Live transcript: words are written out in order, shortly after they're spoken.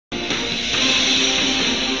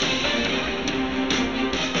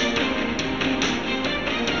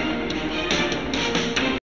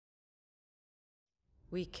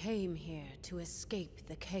We came here to escape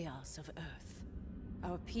the chaos of Earth.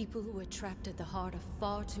 Our people were trapped at the heart of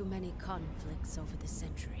far too many conflicts over the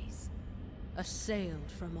centuries.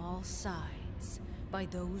 Assailed from all sides by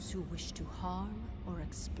those who wish to harm or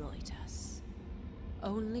exploit us.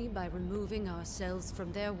 Only by removing ourselves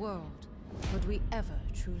from their world would we ever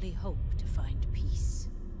truly hope to find peace.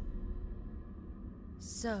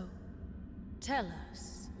 So, tell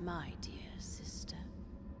us, my dear sister.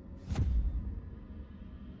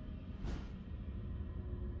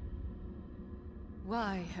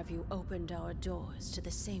 Why have you opened our doors to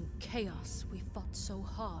the same chaos we fought so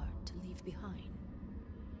hard to leave behind?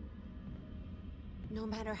 No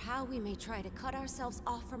matter how we may try to cut ourselves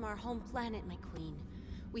off from our home planet, my queen,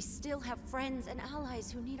 we still have friends and allies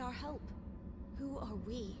who need our help. Who are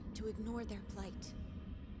we to ignore their plight?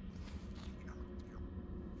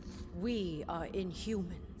 We are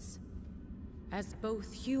Inhumans. As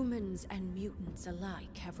both humans and mutants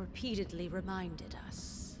alike have repeatedly reminded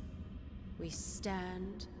us, we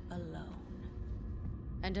stand alone.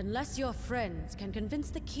 And unless your friends can convince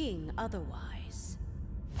the king otherwise,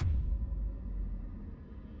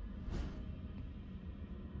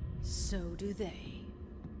 so do they.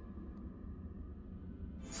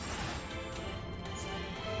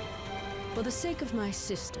 For the sake of my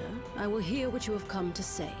sister, I will hear what you have come to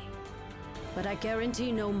say. But I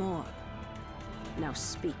guarantee no more. Now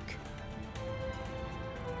speak.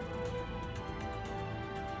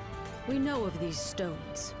 We know of these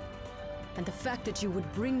stones, and the fact that you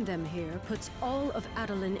would bring them here puts all of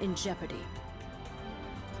Attilan in jeopardy.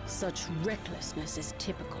 Such recklessness is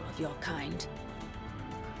typical of your kind.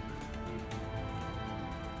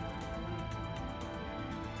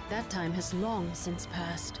 That time has long since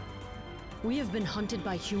passed. We have been hunted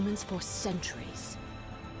by humans for centuries.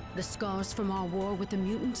 The scars from our war with the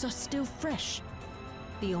mutants are still fresh.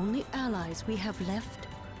 The only allies we have left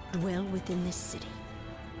dwell within this city.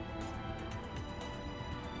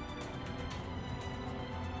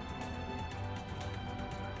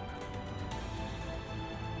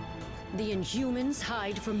 The Inhumans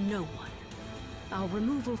hide from no one. Our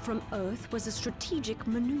removal from Earth was a strategic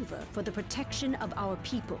maneuver for the protection of our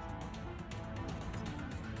people.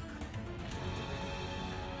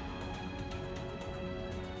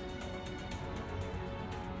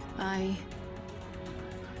 I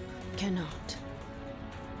cannot.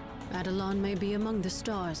 Attilan may be among the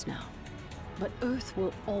stars now, but Earth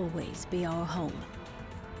will always be our home.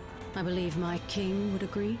 I believe my king would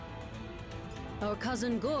agree. Our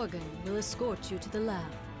cousin Gorgon will escort you to the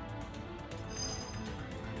lab.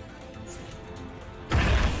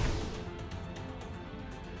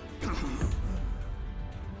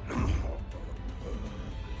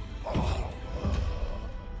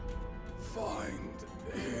 Find